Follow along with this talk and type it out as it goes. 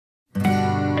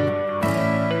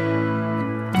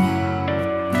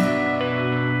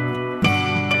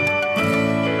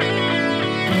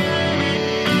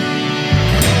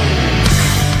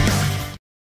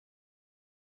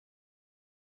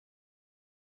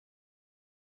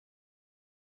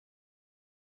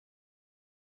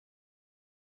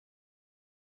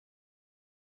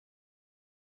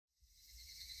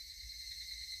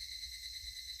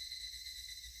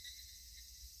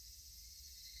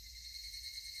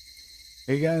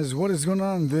Hey guys, what is going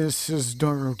on? This is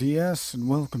DaaroDS, and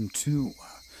welcome to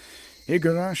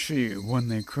Higurashi When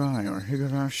They Cry, or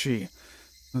Higurashi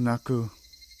no Naku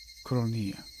Koro.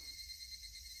 The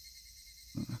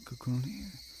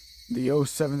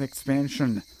 07th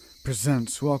expansion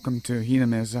presents Welcome to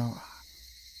Hinamizawa.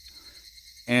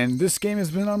 And this game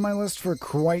has been on my list for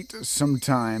quite some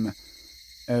time,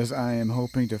 as I am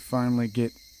hoping to finally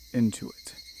get into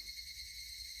it.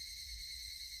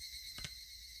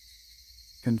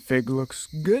 Config looks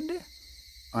good.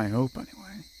 I hope,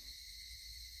 anyway.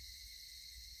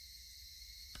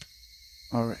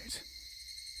 Alright.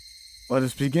 Let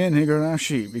us begin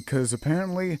Higurashi, because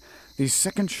apparently the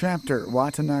second chapter,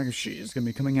 Watanagashi, is going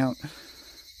to be coming out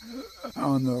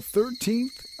on the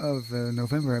 13th of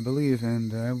November, I believe,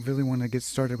 and I really want to get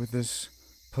started with this,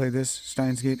 play this,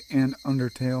 Steins Gate, and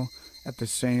Undertale at the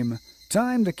same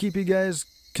time to keep you guys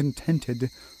contented,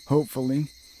 hopefully.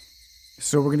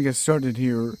 So we're going to get started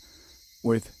here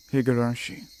with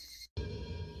Higurashi.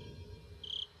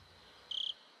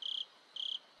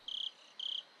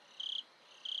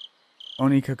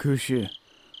 Onikakushi.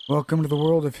 Welcome to the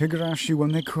world of Higurashi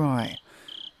When They Cry.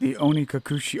 The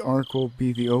Onikakushi arc will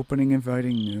be the opening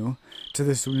inviting you to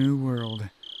this new world.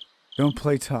 Don't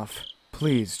play tough.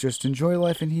 Please, just enjoy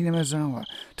life in Hinamizawa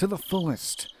to the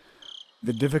fullest.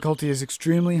 The difficulty is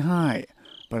extremely high,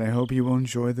 but I hope you will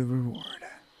enjoy the reward.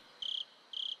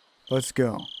 Let's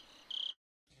go.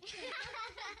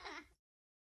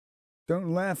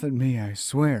 Don't laugh at me, I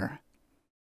swear.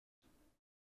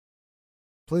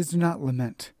 Please do not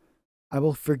lament. I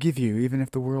will forgive you even if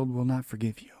the world will not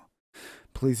forgive you.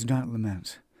 Please do not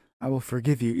lament. I will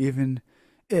forgive you even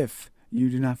if you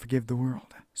do not forgive the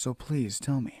world. So please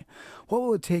tell me, what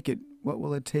will it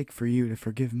take for you to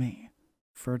forgive me?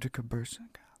 Vertica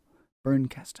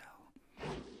Berncastel.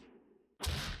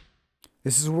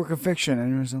 This is a work of fiction,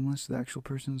 and unless the actual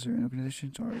persons or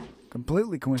organizations are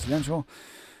completely coincidental.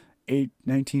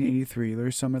 1983,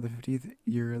 the summer of the 50th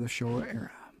year of the Showa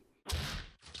era.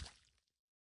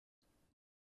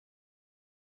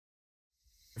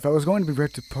 If I was going to be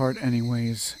ripped apart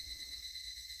anyways,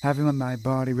 having my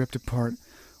body ripped apart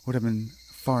would have been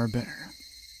far better.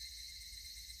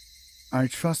 I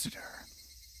trusted her.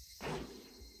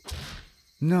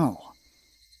 No,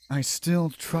 I still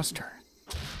trust her.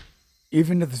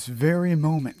 Even to this very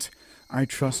moment, I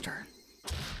trust her.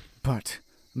 But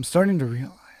I'm starting to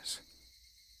realize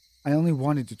I only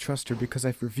wanted to trust her because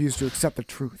I refused to accept the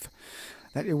truth.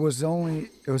 That it was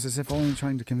as if only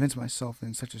trying to convince myself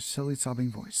in such a silly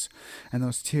sobbing voice. And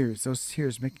those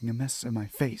tears making a mess of my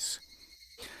face.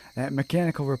 That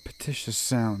mechanical repetitious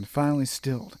sound finally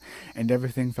stilled, and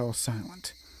everything fell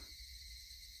silent.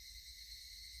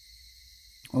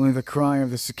 Only the cry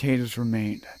of the cicadas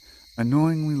remained,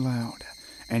 annoyingly loud,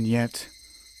 and yet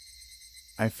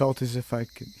I felt as if I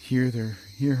could hear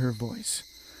her voice.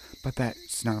 But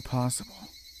that's not possible.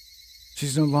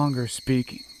 She's no longer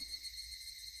speaking.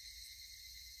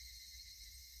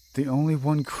 The only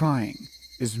one crying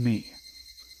is me.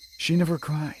 She never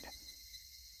cried.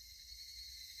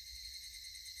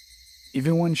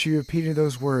 Even when she repeated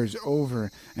those words over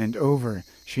and over,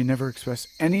 she never expressed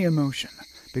any emotion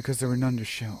because there were none to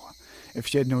show. If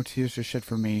she had no tears to shed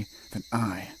for me, then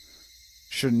I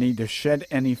should need to shed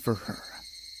any for her.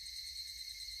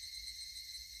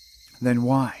 Then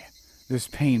why? This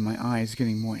pain, my eyes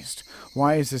getting moist.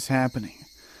 Why is this happening?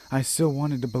 I still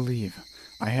wanted to believe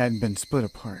I hadn't been split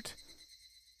apart.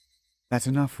 That's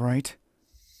enough, right?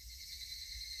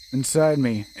 Inside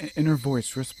me, an inner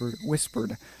voice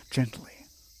whispered gently.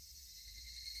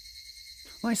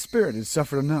 My spirit had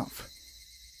suffered enough.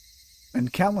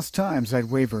 And countless times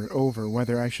I'd wavered over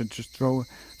whether I should just throw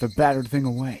the battered thing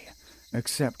away.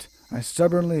 Except I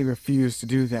stubbornly refused to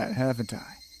do that, haven't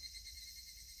I?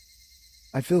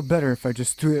 I'd feel better if I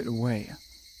just threw it away.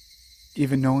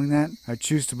 Even knowing that, I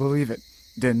choose to believe it,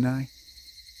 didn't I?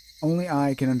 Only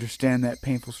I can understand that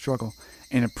painful struggle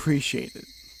and appreciate it.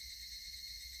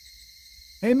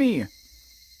 Hey me!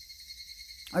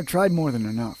 I've tried more than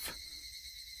enough.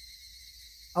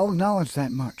 I'll acknowledge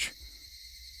that much.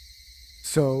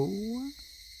 So,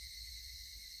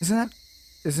 isn't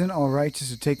it alright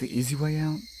just to take the easy way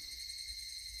out?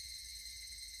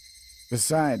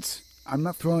 Besides, I'm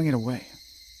not throwing it away.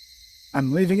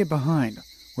 I'm leaving it behind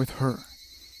with her,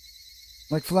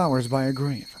 like flowers by a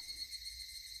grave.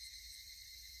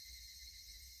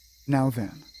 Now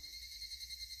then,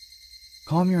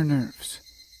 calm your nerves,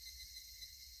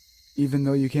 even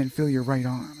though you can't feel your right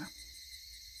arm.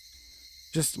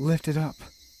 Just lift it up,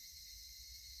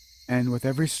 and with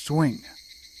every swing,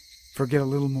 forget a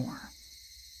little more.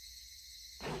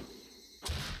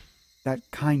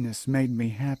 That kindness made me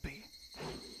happy.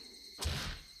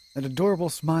 That adorable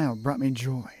smile brought me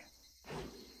joy.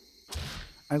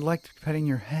 I liked petting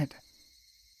your head.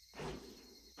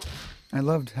 I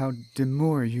loved how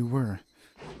demure you were.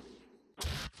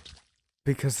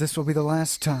 Because this will be the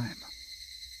last time.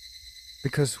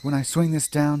 Because when I swing this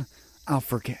down, I'll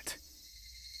forget.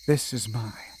 This is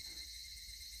my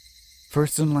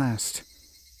first and last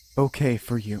bouquet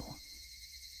for you.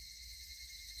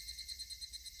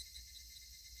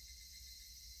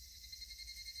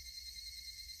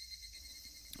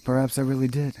 Perhaps I really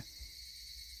did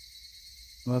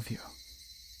love you.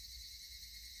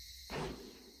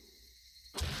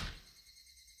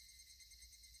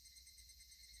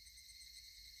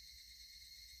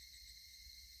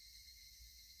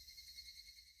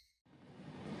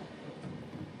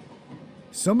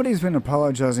 Somebody's been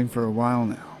apologizing for a while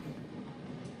now.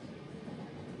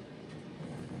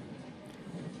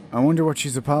 I wonder what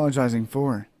she's apologizing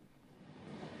for.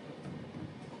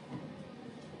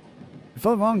 It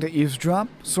felt wrong to eavesdrop,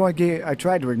 so I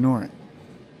tried to ignore it.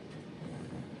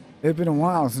 It had been a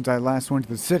while since I last went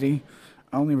to the city.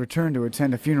 I only returned to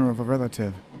attend a funeral of a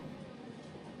relative.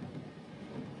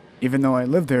 Even though I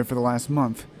lived there for the last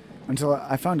month, until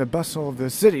I found the bustle of the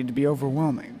city to be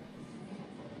overwhelming.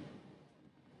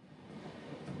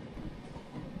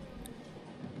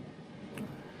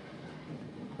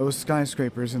 Those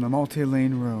skyscrapers and the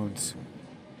multi-lane roads.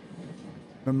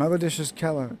 The melodious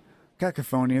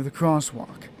cacophony of the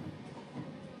crosswalk.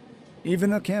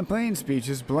 Even the campaign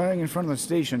speeches blaring in front of the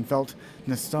station felt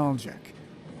nostalgic.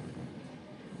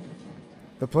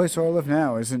 The place where I live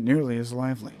now isn't nearly as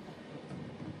lively.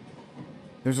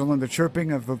 There's only the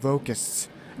chirping of the locusts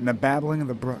and the babbling of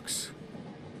the brooks.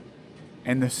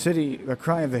 And the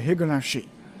cry of the Higurashi,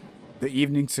 the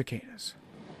evening cicadas.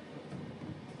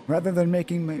 Rather than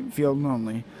making me feel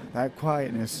lonely, that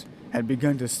quietness had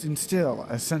begun to instill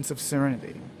a sense of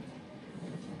serenity.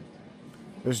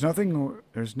 There's nothing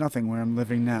where I'm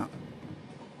living now.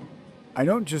 I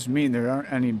don't just mean there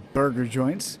aren't any burger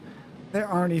joints. There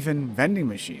aren't even vending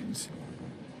machines.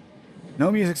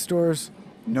 No music stores,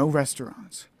 no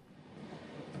restaurants.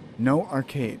 No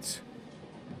arcades.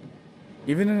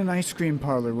 Even in an ice cream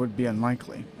parlor would be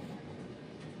unlikely.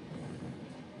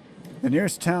 The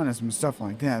nearest town has some stuff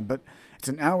like that, but it's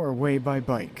an hour away by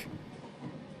bike.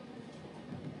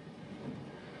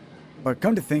 But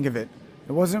come to think of it,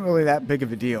 it wasn't really that big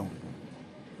of a deal.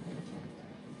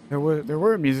 There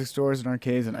were music stores and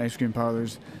arcades and ice cream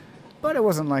parlors, but it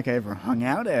wasn't like I ever hung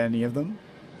out at any of them.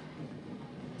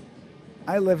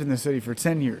 I lived in the city for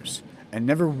 10 years, and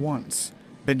never once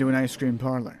been to an ice cream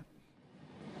parlor.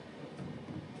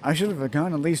 I should have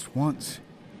gone at least once.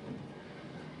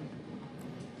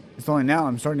 It's only now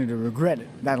I'm starting to regret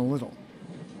it, that a little.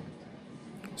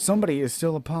 Somebody is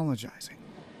still apologizing.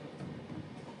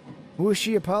 Who is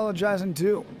she apologizing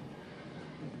to?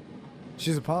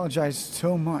 She's apologized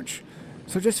so much,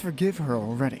 so just forgive her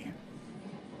already.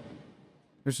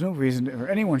 There's no reason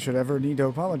anyone should ever need to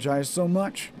apologize so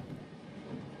much.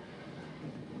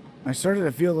 I started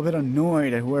to feel a bit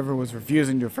annoyed at whoever was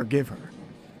refusing to forgive her.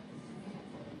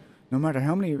 No matter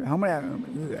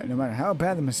how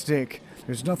bad the mistake,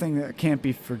 there's nothing that can't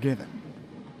be forgiven.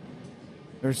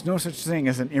 There's no such thing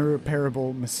as an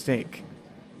irreparable mistake.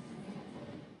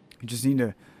 You just need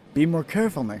to be more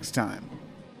careful next time.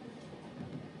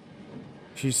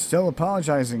 She's still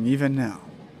apologizing even now.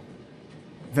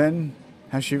 Then,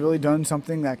 has she really done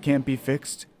something that can't be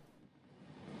fixed?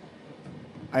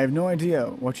 I have no idea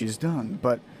what she's done,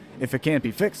 but if it can't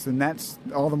be fixed, then that's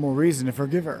all the more reason to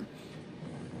forgive her.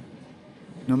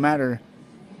 No matter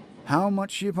how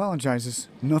much she apologizes,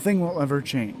 nothing will ever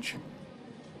change.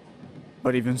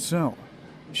 But even so,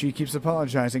 she keeps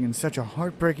apologizing in such a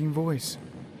heartbreaking voice.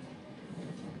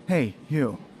 Hey,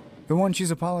 you, the one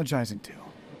she's apologizing to.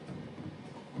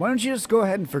 Why don't you just go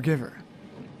ahead and forgive her?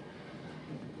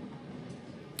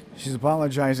 She's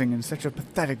apologizing in such a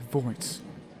pathetic voice.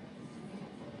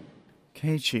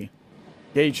 Keiichi,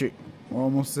 we're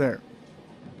almost there.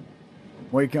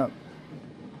 Wake up.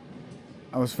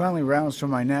 I was finally roused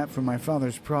from my nap from my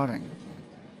father's prodding.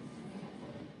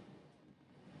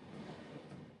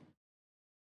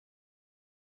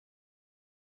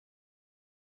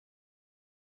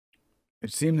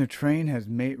 It seemed the train had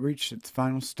reached its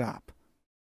final stop.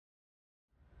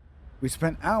 We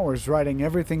spent hours riding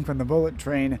everything from the bullet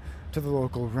train to the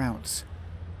local routes.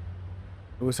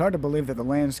 It was hard to believe that the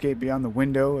landscape beyond the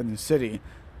window and the city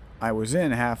I was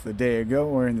in half the day ago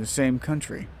were in the same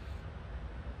country.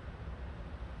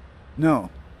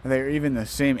 No, they are even the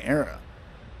same era.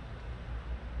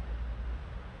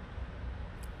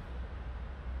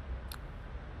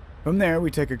 From there, we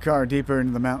take a car deeper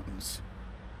into the mountains.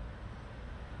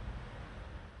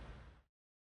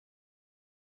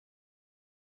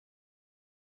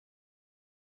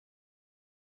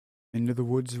 Into the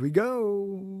woods we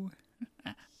go.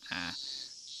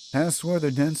 Past where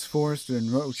the dense forest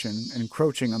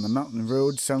encroaching on the mountain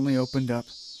road suddenly opened up.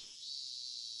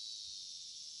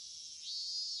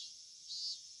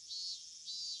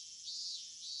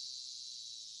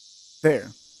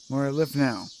 There, where I live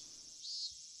now.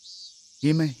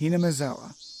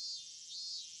 Hinamizawa.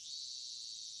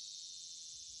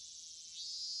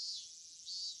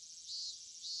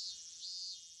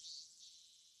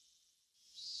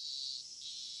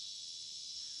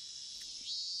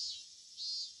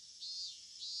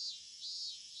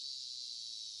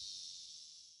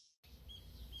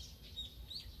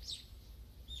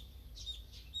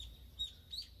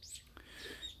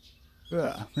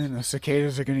 Man, the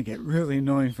cicadas are going to get really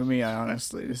annoying for me,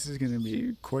 honestly. This is going to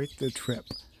be quite the trip.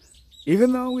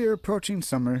 Even though we are approaching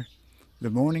summer, the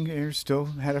morning air still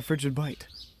had a frigid bite.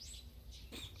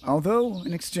 Although,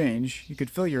 in exchange, you could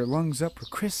fill your lungs up with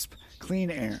crisp,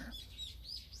 clean air.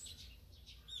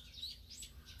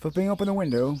 Flipping open the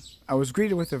window, I was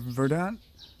greeted with a verdant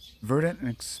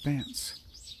expanse.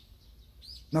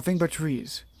 Nothing but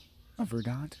trees. A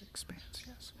verdant expanse,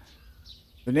 yes.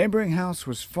 The neighboring house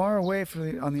was far away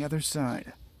on the other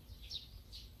side,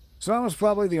 so I was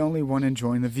probably the only one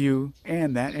enjoying the view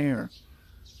and that air.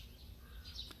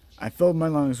 I filled my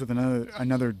lungs with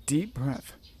another deep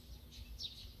breath.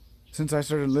 Since I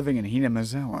started living in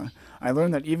Hinamizawa, I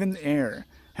learned that even the air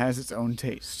has its own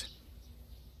taste.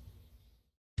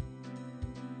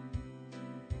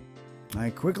 I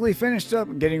quickly finished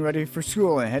up getting ready for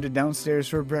school and headed downstairs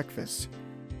for breakfast.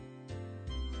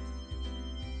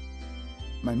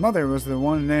 My mother was the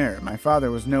one there. My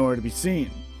father was nowhere to be seen.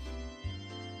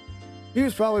 He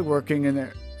was probably working in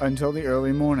there until the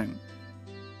early morning.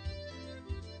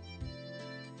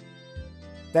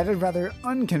 That a rather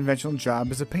unconventional job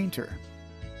as a painter.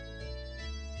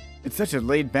 It's such a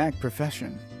laid-back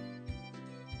profession.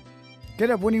 Get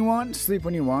up when you want, sleep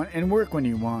when you want, and work when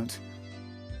you want.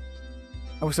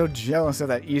 I was so jealous of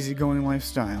that easygoing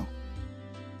lifestyle.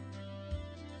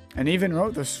 And even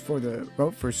wrote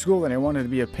for school that I wanted to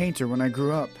be a painter when I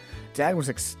grew up. Dad was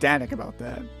ecstatic about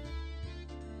that.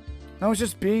 It was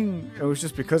just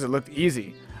because it looked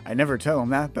easy. I'd never tell him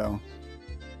that though.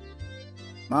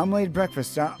 Mom laid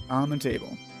breakfast out on the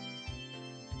table.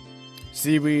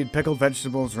 Seaweed, pickled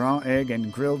vegetables, raw egg,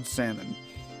 and grilled salmon.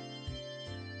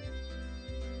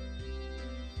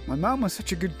 My mom was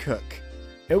such a good cook.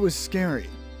 It was scary.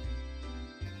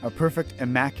 A perfect,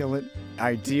 immaculate,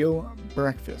 ideal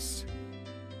breakfast.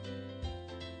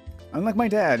 Unlike my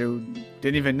dad, who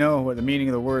didn't even know what the meaning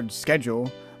of the word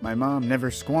schedule, my mom never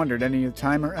squandered any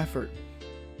time or effort.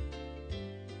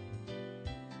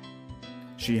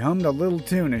 She hummed a little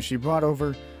tune as she brought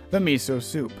over the miso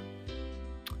soup.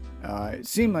 It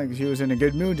seemed like she was in a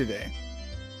good mood today.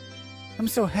 I'm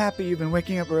so happy you've been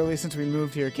waking up early since we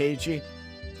moved here, Keiichi.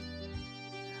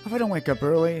 If I don't wake up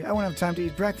early, I won't have time to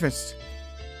eat breakfast.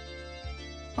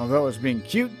 Although it was being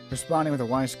cute, responding with a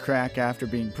wisecrack after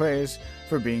being praised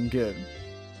for being good.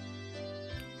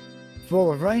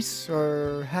 Full of rice,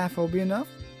 or half will be enough?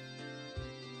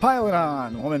 Pile it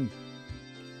on, woman!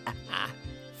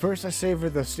 First I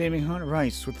savored the steaming hot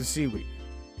rice with the seaweed.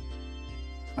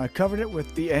 I covered it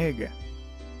with the egg.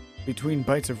 Between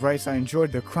bites of rice I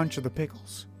enjoyed the crunch of the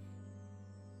pickles.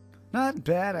 Not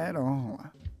bad at all.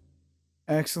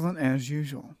 Excellent as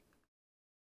usual.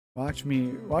 Watching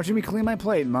me clean my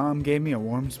plate, Mom gave me a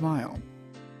warm smile.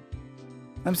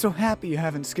 I'm so happy you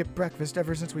haven't skipped breakfast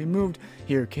ever since we moved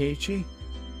here, Keiichi.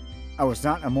 I was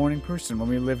not a morning person when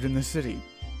we lived in the city.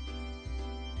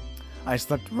 I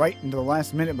slept right into the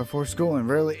last minute before school and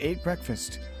rarely ate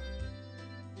breakfast.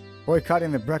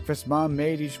 Boycotting the breakfast Mom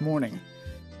made each morning.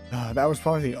 That was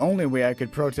probably the only way I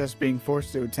could protest being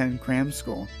forced to attend cram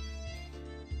school.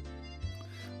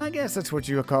 I guess that's what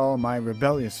you would call my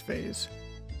rebellious phase.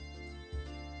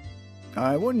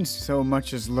 I wouldn't so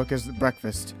much as look at the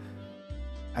breakfast.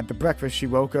 At the breakfast she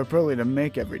woke up early to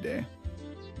make every day.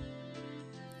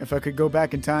 If I could go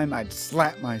back in time, I'd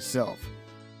slap myself.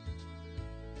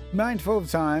 Mindful of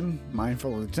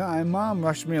the time, Mom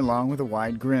rushed me along with a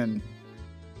wide grin.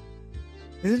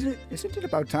 Isn't it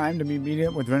about time to be meeting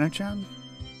up with Rena-chan?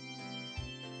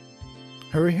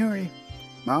 Hurry, hurry.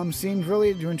 Mom seemed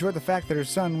really to enjoy the fact that her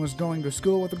son was going to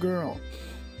school with a girl.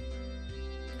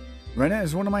 Rena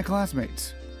is one of my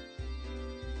classmates.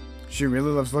 She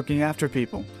really loves looking after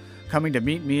people, coming to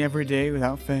meet me every day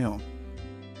without fail.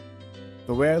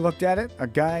 The way I looked at it, a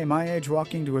guy my age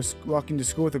walking to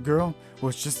school with a girl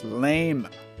was just lame.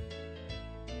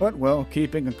 But, well,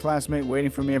 keeping a classmate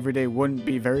waiting for me every day wouldn't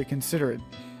be very considerate.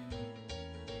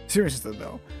 Seriously,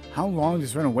 though, how long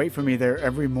does Rena wait for me there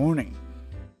every morning?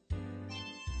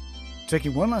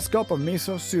 Taking one last gulp of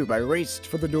miso soup, I raced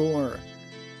for the door.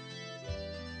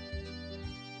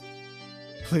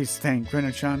 Please thank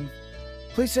Rena-chan.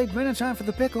 Please thank Rena-chan for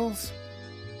the pickles.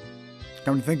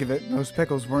 Come to think of it, those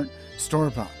pickles weren't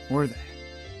store-bought, were they?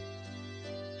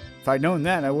 If I'd known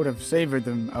that, I would have savored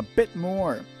them a bit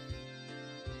more.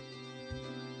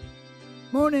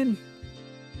 Morning!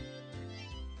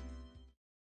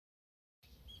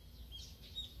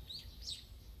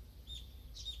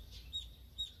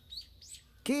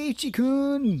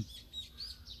 Keiichi-kun!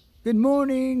 Good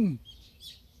morning!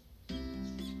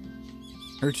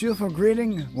 Her cheerful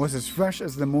greeting was as fresh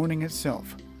as the morning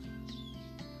itself.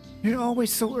 You're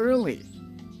always so early.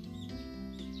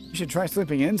 You should try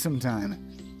sleeping in sometime.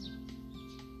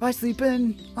 If I sleep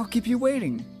in, I'll keep you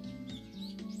waiting.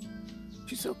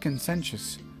 She's so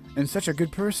conscientious and such a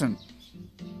good person.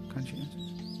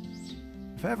 Conscientious.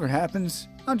 If ever happens,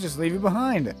 I'll just leave you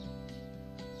behind.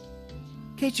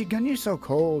 Keiichi-kun, you're so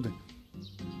cold.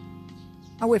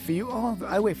 I wait for you all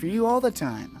the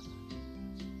time.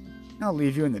 I'll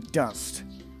leave you in the dust.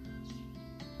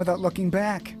 Without looking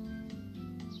back.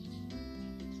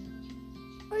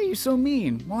 Why are you so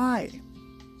mean? Why?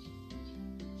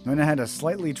 Rena had a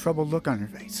slightly troubled look on her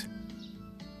face.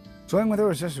 Toying with her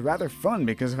was just rather fun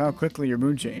because of how quickly your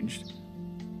mood changed.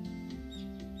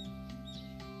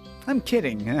 I'm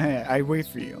kidding. I wait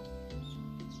for you.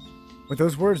 With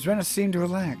those words, Rena seemed to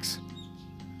relax.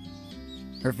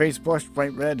 Her face blushed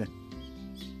bright red.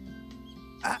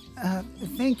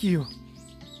 Thank you.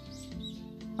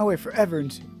 I'll wait forever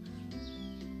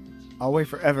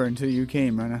until you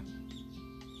came, Rena.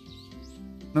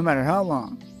 No matter how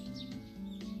long.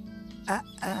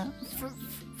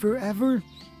 Forever?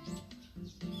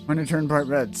 Rena turned bright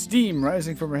red, steam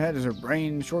rising from her head as her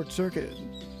brain short-circuited.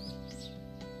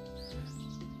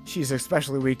 She's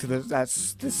especially weak to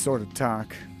this sort of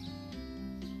talk.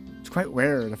 It's quite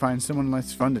rare to find someone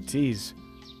less fun to tease.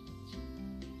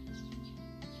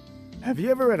 Have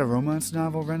you ever read a romance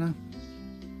novel, Rena?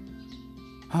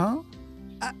 Huh?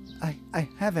 I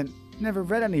haven't. Never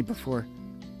read any before.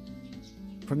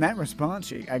 From that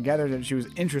response, I gathered that she was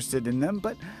interested in them,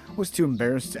 but was too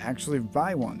embarrassed to actually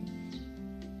buy one.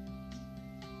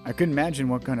 I couldn't imagine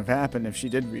what could have happened if she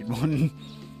did read one.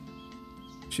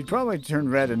 She'd probably turn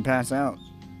red and pass out.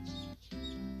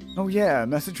 Oh yeah, a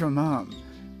message from Mom.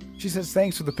 She says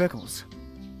thanks for the pickles.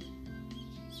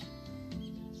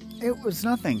 It was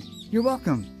nothing. You're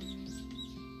welcome.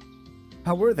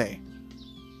 How were they?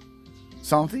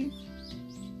 Salty?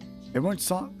 They weren't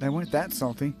that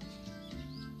salty.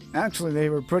 Actually, they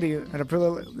had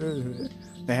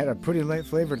a pretty light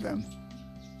flavor to them.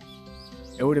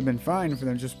 It would have been fine for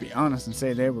them to just be honest and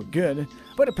say they were good,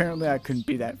 but apparently I couldn't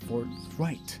be that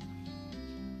forthright.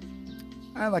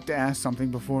 I'd like to ask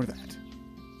something before that.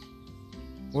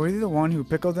 Were you the one who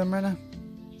pickled them, Rena?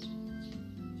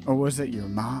 Or was it your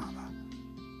mom?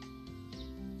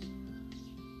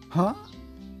 Huh?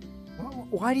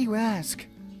 Why do you ask?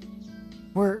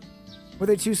 Were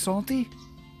they too salty?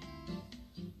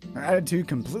 Her attitude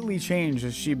completely changed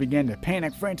as she began to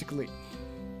panic frantically.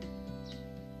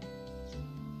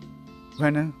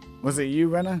 Rena, was it you,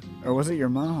 Rena? Or was it your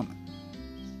mom?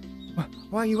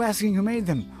 Why are you asking who made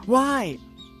them? Why?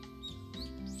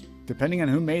 Depending on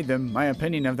who made them, my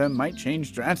opinion of them might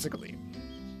change drastically.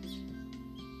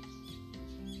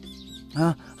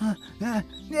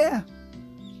 Yeah.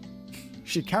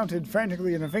 She counted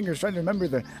frantically in her fingers, trying to remember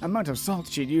the amount of salt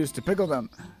she'd used to pickle them.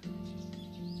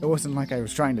 It wasn't like I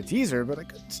was trying to tease her, but I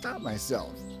couldn't stop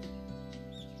myself.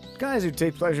 Guys who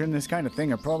take pleasure in this kind of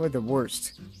thing are probably the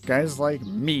worst. Guys like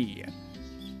me.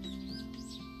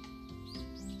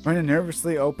 Rena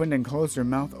nervously opened and closed her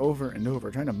mouth over and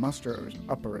over, trying to muster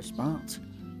up a response.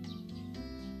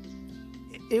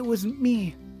 It was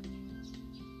me.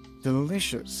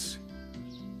 Delicious.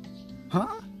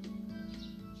 Huh?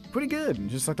 Pretty good,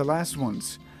 just like the last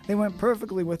ones. They went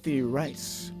perfectly with the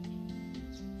rice.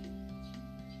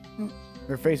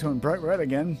 Her face went bright red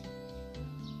again.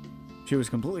 She was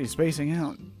completely spacing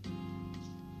out.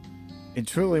 It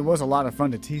truly was a lot of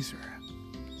fun to tease her.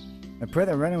 I pray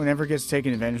that Rena never gets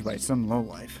taken advantage by some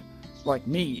lowlife. Like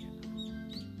me.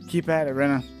 Keep at it,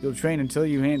 Rena. You'll train until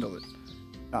you handle it.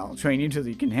 I'll train you till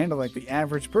you can handle like the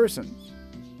average person.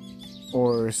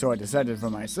 Or so I decided for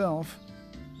myself.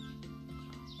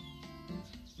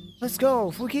 Let's go.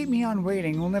 If we keep Mion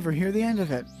waiting, we'll never hear the end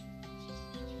of it.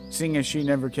 Seeing as she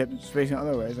never kept spacing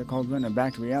otherwise, I called Rena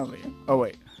back to reality. Oh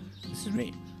wait, this is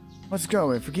me. Let's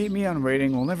go. If we keep Mion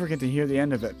waiting, we'll never get to hear the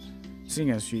end of it. Seeing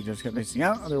as she just kept spacing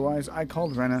out otherwise, I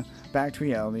called Rena back to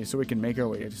reality so we can make our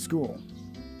way to school.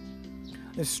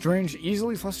 This strange,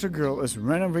 easily flustered girl is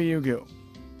Rena Ryugu.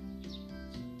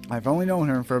 I've only known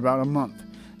her for about a month,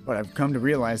 but I've come to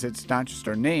realize it's not just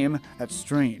her name that's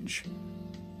strange.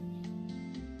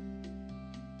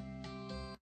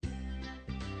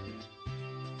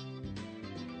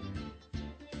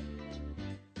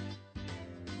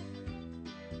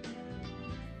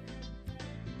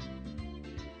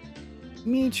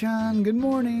 Mi-chan, good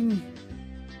morning.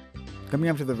 Coming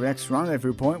up to the next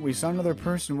rendezvous point, we saw another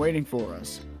person waiting for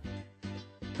us.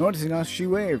 Noticing us, she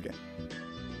waved.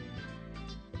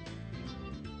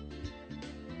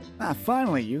 Ah,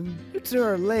 finally, you two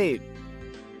are late.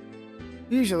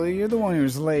 Usually, you're the one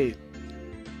who's late.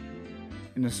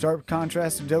 In a stark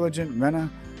contrast to diligent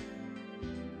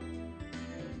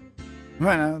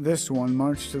Rena, this one,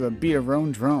 marched to the beat of her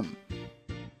own drum.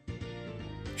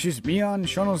 She's Mion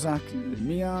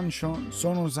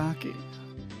Sonozaki.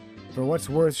 For what's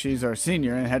worth, she's our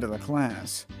senior and head of the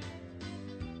class.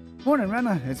 Morning,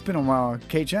 Rena. It's been a while,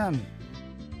 Kei-chan.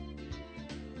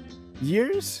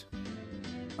 Years?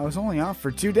 I was only off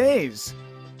for 2 days.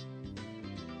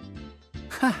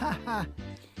 Ha ha ha.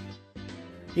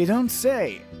 You don't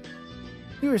say.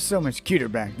 You were so much cuter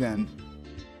back then.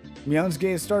 Mion's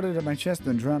gaze started at my chest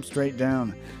and dropped straight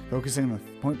down, focusing on the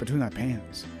point between my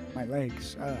pants. My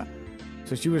legs.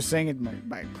 So she was saying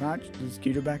my crotch was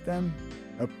cuter back then?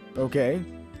 Okay.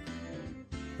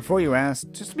 Before you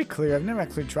ask, just to be clear, I've never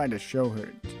actually tried to show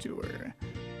her to her.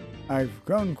 I've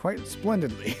grown quite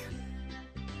splendidly.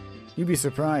 You'd be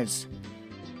surprised.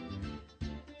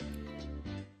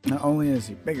 Not only is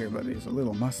he bigger, but he's a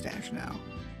little mustache now.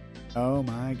 Oh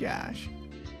my gosh.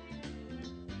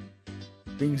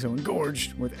 Being so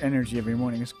engorged with energy every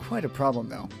morning is quite a problem,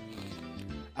 though.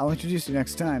 I'll introduce you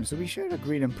next time, so be sure to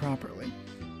greet him properly.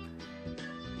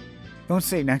 Don't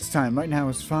say next time. Right now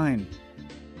is fine.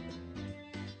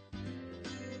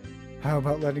 How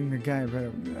about letting the guy...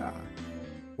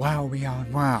 wow,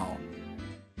 Mion, wow.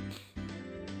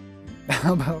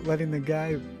 How about letting the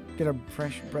guy get a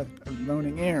fresh breath of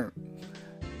moaning air?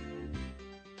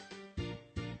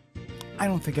 I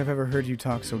don't think I've ever heard you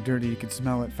talk so dirty you could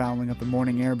smell it fouling up the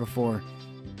morning air before.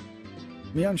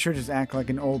 Mion sure just act like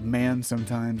an old man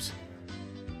sometimes.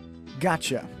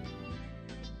 Gotcha.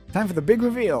 Time for the big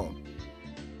reveal.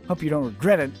 Hope you don't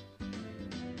regret it.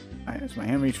 As my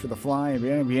hand reached for the fly, I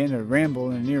began to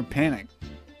ramble in a near panic.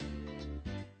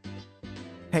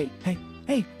 Hey,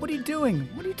 what are you doing?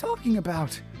 What are you talking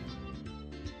about?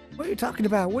 What are you talking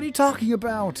about? What are you talking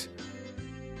about?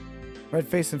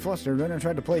 Red-faced and flustered, Rena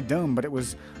tried to play dumb, but it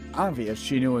was obvious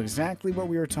she knew exactly what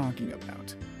we were talking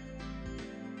about.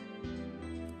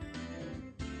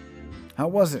 How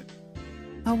was it?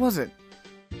 How was it?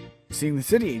 Seeing the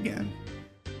city again.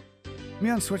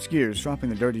 Mion switched gears, dropping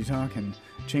the dirty talk and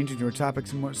changing to a topic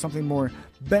something more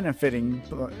befitting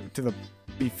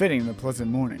the pleasant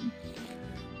morning.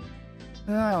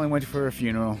 I only went for a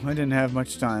funeral. I didn't have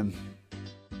much time.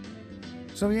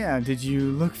 So yeah, did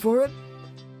you look for it?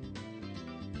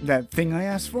 That thing I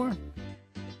asked for?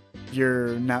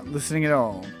 You're not listening at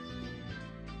all.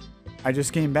 I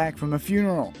just came back from a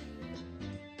funeral.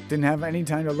 Didn't have any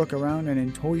time to look around and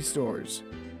in toy stores.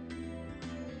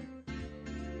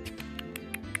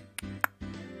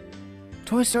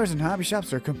 Toy stores and hobby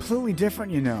shops are completely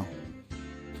different, you know.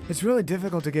 It's really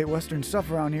difficult to get Western stuff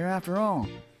around here after all.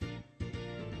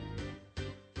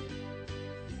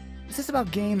 Is this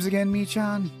about games again,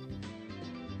 Mi-chan?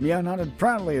 Mion nodded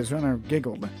proudly as Rena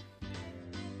giggled.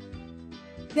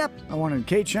 Yep, I wanted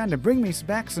Kei-chan to bring me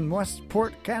back some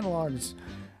Westport catalogs.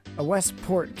 A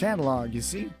Westport catalog, you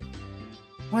see?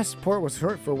 Westport was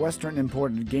short for Western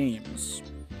imported games.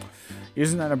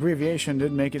 Using that abbreviation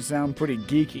did make it sound pretty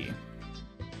geeky.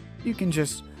 You can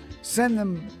just send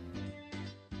them...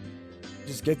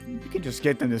 You can just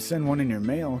get them to send one in your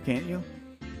mail, can't you?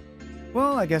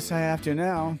 Well, I guess I have to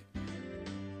now.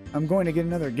 I'm going to get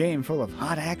another game full of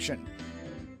hot action.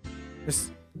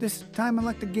 This time I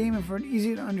like the game for an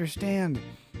easy to understand.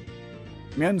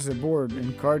 Mion's a board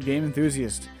and card game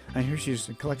enthusiast. I hear she's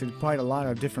collected quite a lot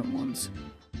of different ones.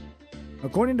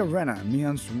 According to Rena,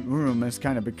 Mion's room has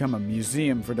kind of become a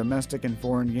museum for domestic and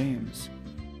foreign games.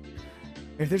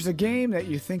 If there's a game that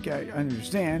you think I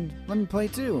understand, let me play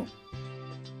too.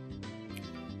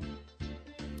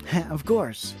 Of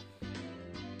course.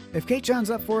 If Kei-chan's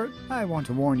up for it, I want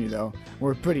to warn you though,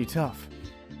 we're pretty tough.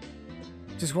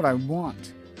 Just what I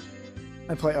want.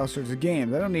 I play all sorts of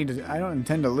games. I don't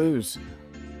intend to lose.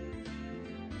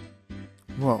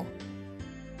 Whoa.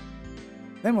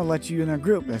 Then we'll let you in our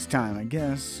group this time, I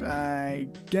guess?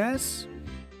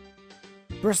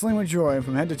 Bristling with joy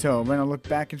from head to toe, Rena looked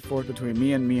back and forth between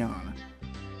me and Mion.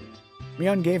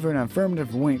 Mion gave her an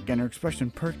affirmative wink, and her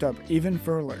expression perked up even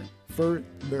further.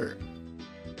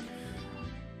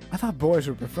 I thought boys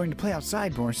were preferring to play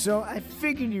outside more, so I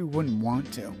figured you wouldn't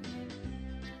want to.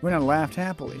 Rena laughed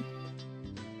happily.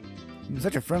 In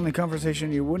such a friendly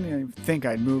conversation, you wouldn't even think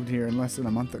I'd moved here in less than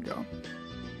a month ago.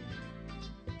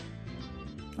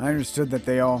 I understood that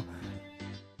they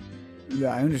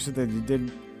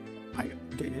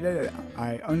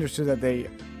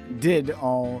did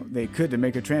all they could to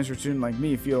make a transfer student like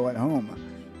me feel at home.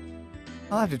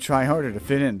 I'll have to try harder to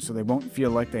fit in so they won't feel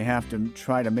like they have to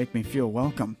try to make me feel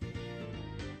welcome.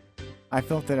 I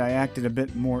felt that I acted a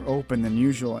bit more open than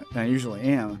I usually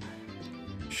am.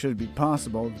 Should it be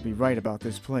possible to be right about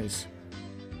this place.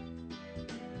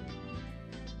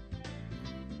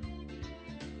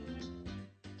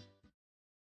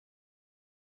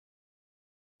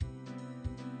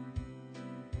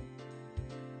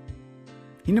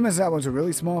 Hinamizawa was a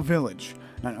really small village,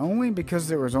 not only because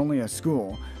there was only a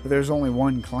school, but there was only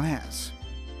one class.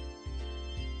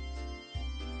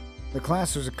 The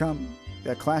class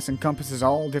encompasses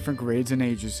all different grades and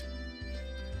ages.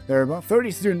 There are about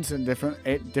 30 students in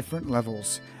different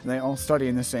levels, and they all study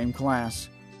in the same class.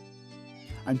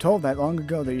 I'm told that long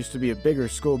ago there used to be a bigger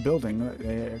school building that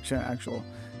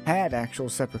had actual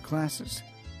separate classes.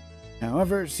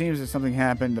 However, it seems that something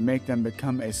happened to make them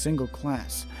become a single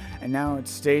class, and now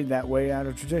it's stayed that way out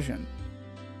of tradition.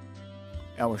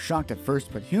 I was shocked at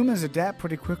first, but humans adapt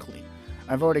pretty quickly.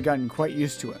 I've already gotten quite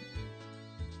used to it.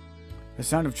 The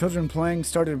sound of children playing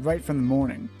started right from the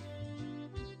morning.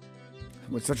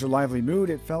 With such a lively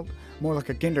mood, it felt more like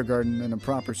a kindergarten than a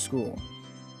proper school.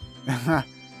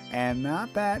 And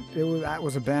not that that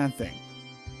was a bad thing.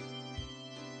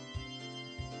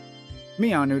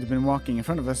 Mion, who had been walking in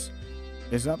front of us,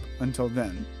 is up until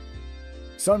then.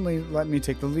 Suddenly let me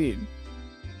take the lead,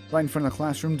 right in front of the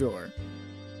classroom door.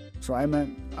 So I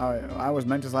was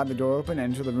meant to slap the door open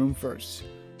and enter the room first.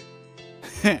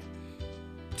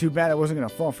 Too bad I wasn't going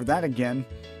to fall for that again.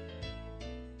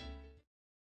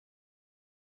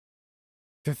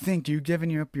 To think you'd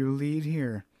given up your lead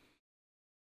here.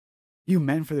 You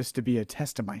meant for this to be a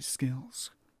test of my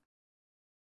skills.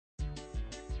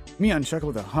 Mion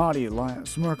chuckled with a haughty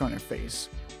smirk on her face.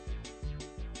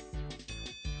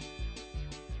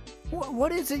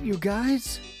 What is it, you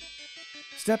guys?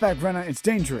 Step back, Rena, it's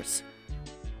dangerous.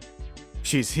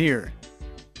 She's here.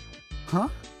 Huh?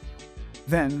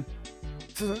 Then,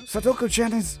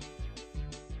 Satoko-chan is...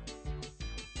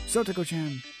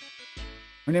 Satoko-chan.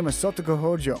 Her name is Satoko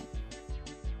Hojo.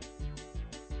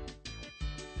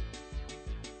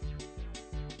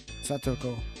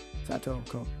 Satoko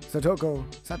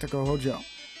Hojo.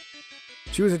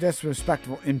 She was a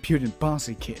disrespectful, impudent,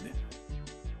 bossy kid.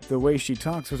 The way she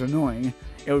talks was annoying.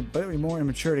 It would be more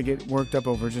immature to get worked up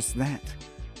over just that.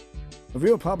 The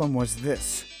real problem was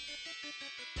this.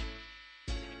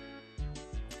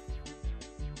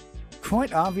 Quite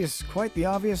the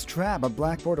obvious trap, a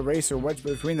blackboard eraser wedged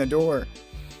between the door.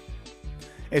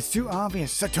 It's too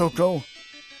obvious, Satoko!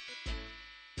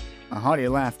 A haughty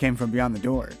laugh came from beyond the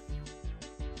door.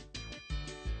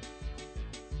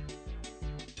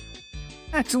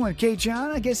 Excellent,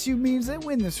 Kei-chan. I guess you means they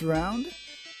win this round.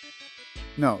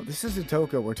 No, this is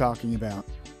Satoko we're talking about.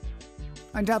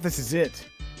 I doubt this is it.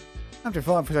 After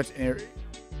falling for such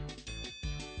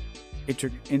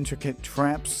intricate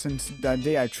traps since the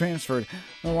day I transferred,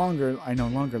 I no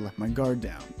longer let my guard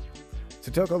down.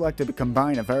 Satoko liked to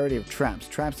combine a variety of traps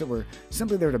that were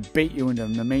simply there to bait you into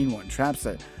the main one, traps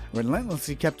that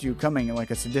relentlessly kept you coming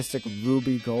like a sadistic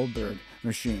Ruby Goldberg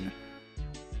machine.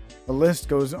 The list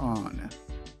goes on.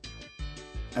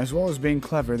 As well as being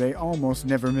clever, they almost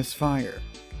never misfire.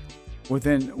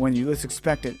 When you least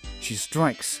expect it, she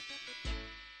strikes.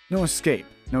 No escape,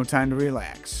 no time to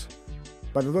relax.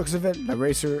 By the looks of it, the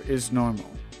racer is normal.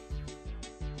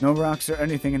 No rocks or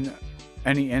anything in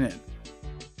it.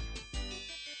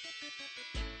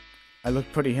 I took a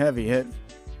pretty heavy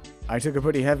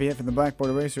hit from the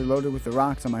blackboard eraser loaded with the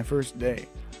rocks on my first day.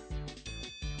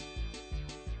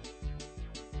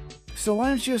 So why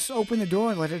don't you just open the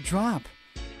door and let it drop?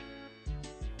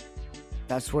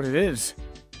 That's what it is.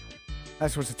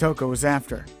 That's what Satoko was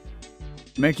after.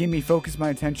 Making me focus my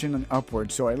attention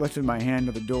upward, so I lifted my hand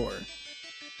to the door.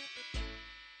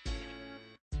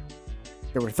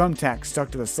 There were thumbtacks stuck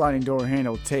to the sliding door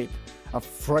handle tape. A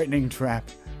frightening trap.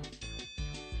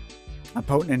 A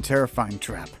potent and terrifying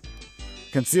trap.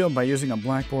 Concealed by using a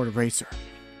blackboard eraser.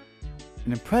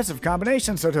 An impressive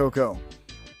combination, Satoko.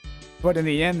 but in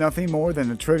the end, nothing more than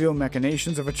the trivial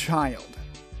machinations of a child.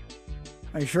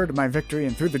 I assured my victory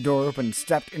and threw the door open and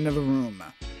stepped into the room.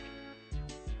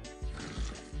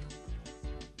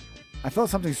 I felt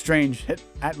something strange hit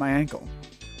at my ankle.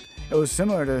 It was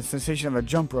similar to the sensation of a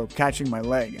jump rope catching my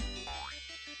leg.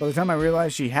 By the time I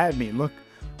realized she had me,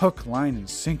 hook, line, and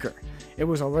sinker, it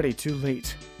was already too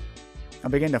late. I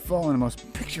began to fall in the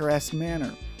most picturesque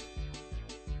manner.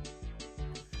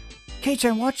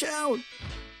 Kei-chan, watch out!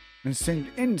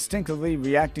 Instinctively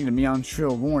reacting to Mion's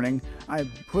shrill warning, I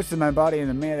twisted my body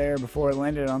into midair before it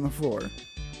landed on the floor.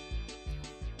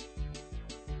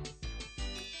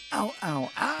 Ow, ow,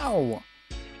 ow!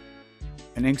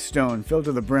 An ink stone filled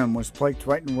to the brim was placed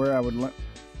right in where I would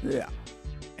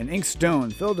An ink stone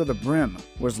filled to the brim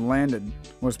was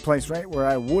placed right where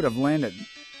I would have landed.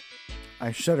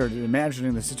 I shuddered,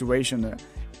 imagining the situation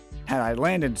had I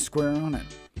landed square on it.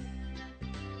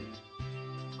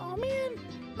 Oh man,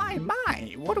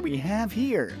 my, what do we have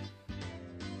here?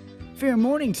 Fair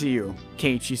morning to you,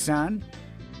 Keiichi-san.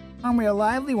 Aren't we a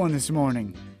lively one this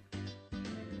morning?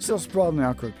 Still sprawled in an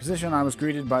awkward position, I was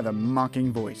greeted by the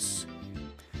mocking voice.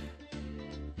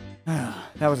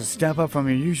 That was a step up from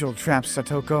your usual traps,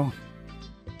 Satoko.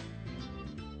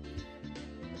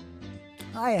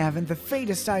 I haven't the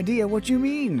faintest idea what you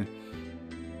mean.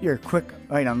 You're quick,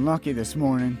 right unlucky this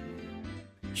morning.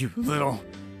 You little...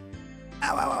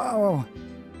 Ow, ow, ow, ow.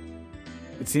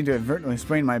 It seemed to inadvertently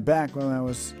sprain my back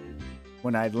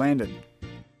when I'd landed.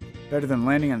 Better than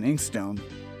landing on an inkstone.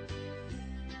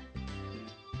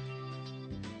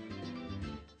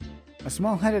 A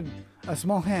small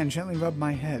hand gently rubbed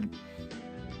my head.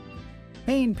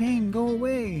 Pain, pain, go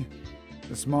away.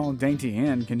 The small, dainty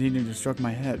hand continued to stroke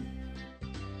my head.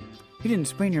 You didn't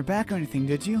sprain your back or anything,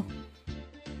 did you?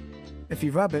 If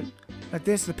you rub it, like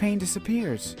this, the pain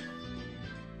disappears.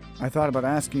 I thought about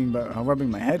asking about how rubbing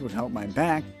my head would help my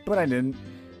back, but I didn't.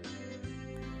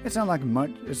 It's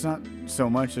not so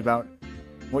much about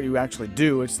what you actually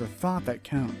do, it's the thought that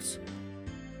counts.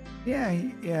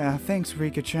 Yeah, thanks,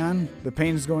 Rika-chan. The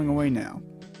pain's going away now.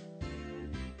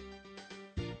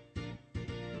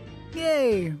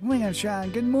 Yay!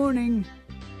 Rena-chan, good morning!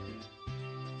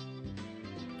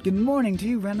 Good morning to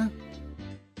you, Rena.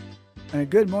 And a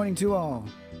good morning to all.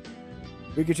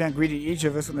 Rika-chan greeted each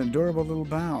of us with an adorable little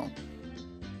bow.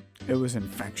 It was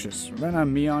infectious. Rena,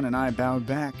 Mion, and I bowed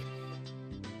back.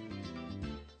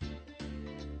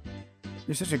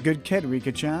 You're such a good kid,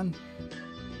 Rika-chan.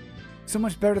 So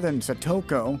much better than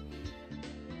Satoko.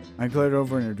 I glared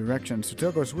over in her direction.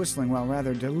 Satoko was whistling while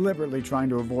rather deliberately trying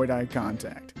to avoid eye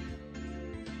contact.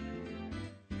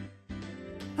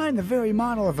 I'm the very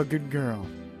model of a good girl.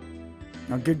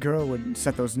 A good girl would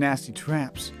set those nasty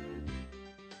traps.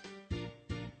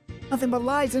 Nothing but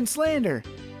lies and slander.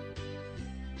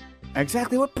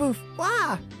 Exactly what proof?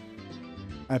 Wah!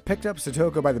 I picked up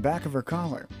Satoko by the back of her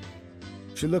collar.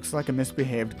 She looks like a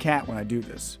misbehaved cat when I do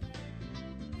this.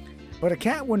 But a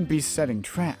cat wouldn't be setting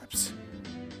traps.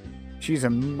 She's a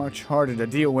much harder to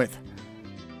deal with.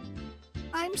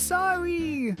 I'm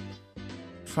sorry.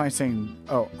 Try saying,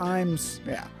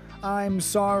 I'm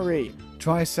sorry.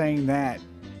 Try saying that.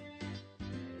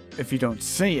 If you don't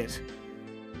say it.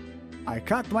 I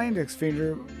cocked my index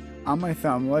finger on my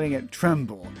thumb, letting it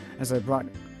tremble as I brought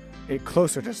it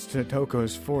closer to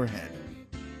Satoko's forehead.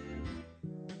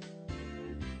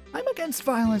 I'm against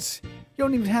violence. You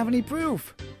don't even have any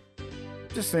proof.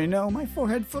 Just so you know, my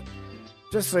forehead flick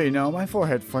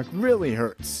really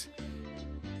hurts.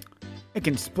 It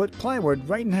can split plywood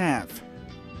right in half.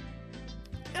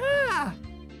 Ah!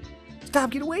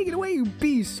 Stop! Get away, you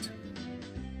beast!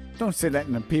 Don't say that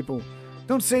in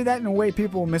a way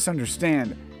people will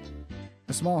misunderstand.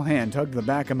 A small hand tugged the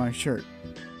back of my shirt.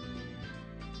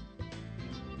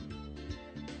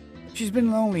 She's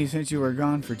been lonely since you were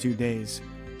gone for 2 days.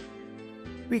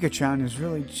 Rika-chan is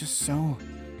really just so...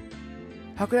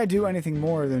 How could I do anything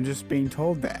more than just being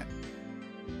told that?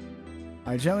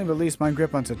 I gently released my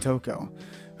grip on Satoko,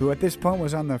 who at this point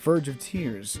was on the verge of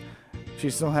tears. She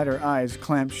still had her eyes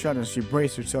clamped shut as she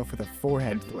braced herself with a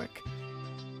forehead flick.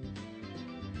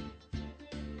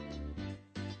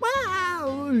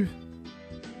 Wow!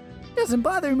 Doesn't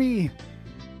bother me!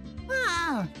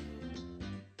 Ah!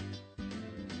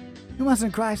 You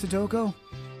mustn't cry, Satoko.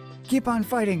 Keep on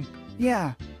fighting.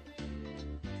 Yeah.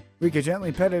 Rika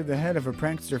gently petted the head of her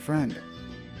prankster friend.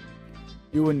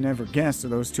 You would never guess that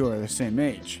those two are the same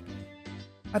age.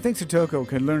 I think Satoko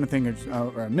could learn a thing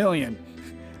or a million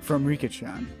from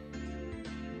Rika-chan.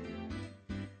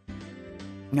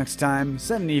 Next time,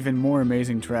 set an even more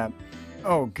amazing trap.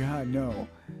 Oh god, no.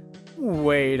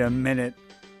 Wait a minute.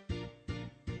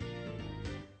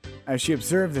 As she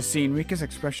observed the scene, Rika's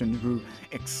expression grew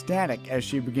ecstatic as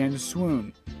she began to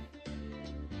swoon.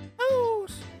 Oh,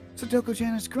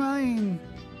 Satoko-chan is crying.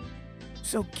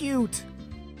 So cute.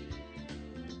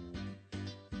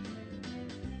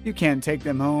 You can't take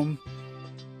them home.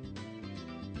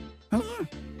 Huh?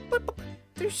 But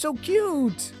they're so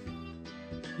cute.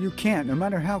 You can't, no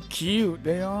matter how cute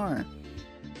they are.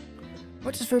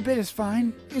 What is forbid is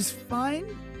fine. Is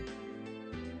fine?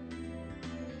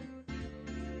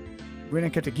 Rena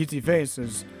kept a cutesy face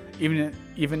as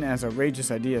even as a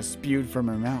outrageous idea spewed from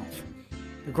her mouth.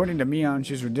 According to Mion,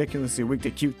 she's ridiculously weak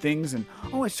to cute things and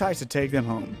always tries to take them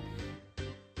home.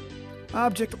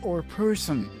 Object or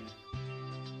person.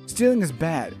 Stealing is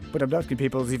bad, but abducting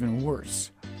people is even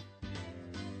worse.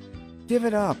 Give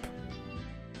it up.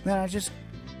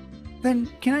 Then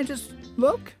can I just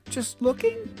look? Just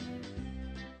looking?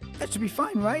 That should be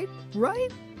fine, right?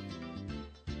 Right?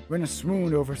 Rena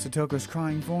swooned over Satoko's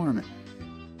crying form.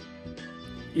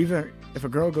 Even if a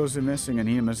girl goes missing in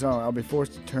Hinamizawa, I'll be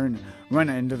forced to turn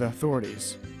Rena into the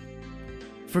authorities.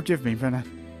 Forgive me, Rena.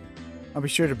 I'll be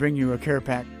sure to bring you care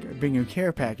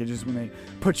packages when they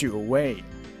put you away.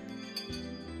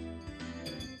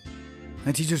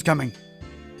 The teacher's coming.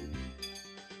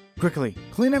 Quickly,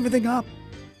 clean everything up.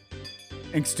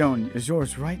 Inkstone is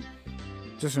yours, right?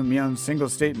 Just from Mion's single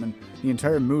statement, the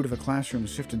entire mood of the classroom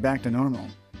shifted back to normal.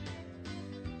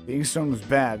 The inkstone was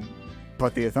bad,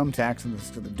 but the thumbtacks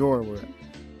to the door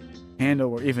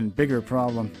handle were even bigger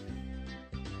problem.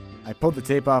 I pulled the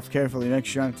tape off carefully, make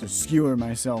sure not to skewer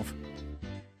myself.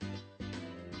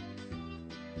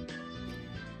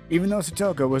 Even though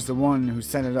Satoko was the one who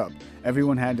set it up,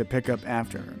 everyone had to pick up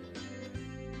after her.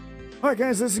 Alright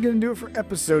guys, this is going to do it for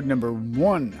episode number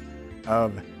 1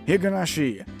 of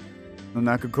Higurashi no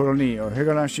Naku Koro ni, or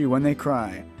Higurashi When They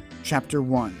Cry, Chapter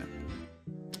 1.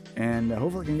 And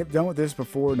hopefully I can get done with this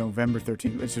before November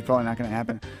 13th, which is probably not going to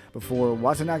happen, before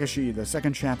Watanagashi, the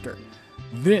 2nd chapter.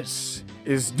 This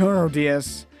is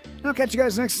DaaroDS, and I'll catch you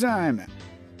guys next time.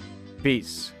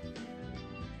 Peace.